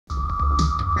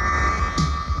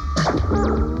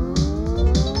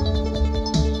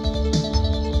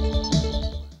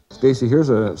Daisy, here's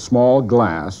a small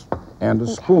glass and a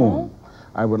spoon.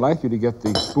 I would like you to get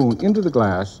the spoon into the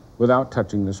glass without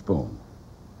touching the spoon.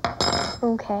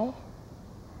 Okay.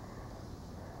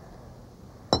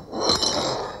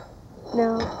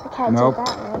 No, I can't do it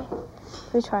that way.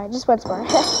 Let me try. Just once more.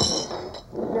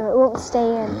 No, it won't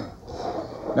stay in.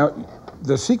 Now,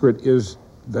 the secret is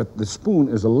that the spoon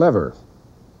is a lever.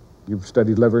 You've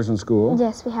studied levers in school?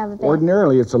 Yes, we have a bit.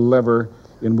 Ordinarily, it's a lever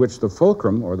in which the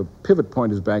fulcrum, or the pivot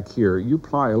point, is back here. You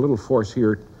apply a little force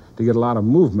here to get a lot of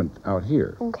movement out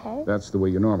here. Okay. That's the way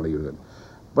you normally use it.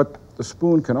 But the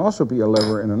spoon can also be a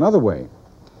lever in another way.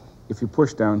 If you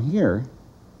push down here...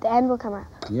 The end will come up.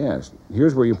 Yes.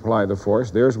 Here's where you apply the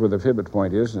force. There's where the pivot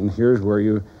point is, and here's where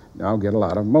you now get a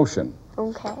lot of motion.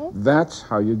 Okay. That's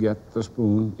how you get the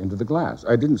spoon into the glass.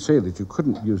 I didn't say that you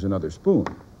couldn't use another spoon.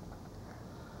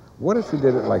 What if you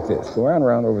did it like this? Go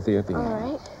around over there at the end. All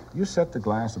right. You set the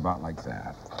glass about like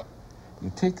that.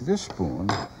 You take this spoon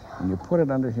and you put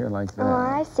it under here like that. Oh,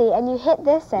 I see. And you hit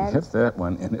this end. You hit that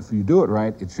one, and if you do it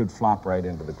right, it should flop right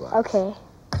into the glass. Okay.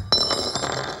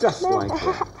 Just like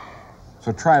that.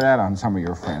 So try that on some of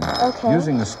your friends. Okay.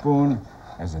 Using the spoon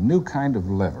as a new kind of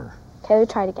lever. Okay, we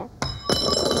try it again.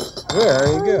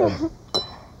 Very good.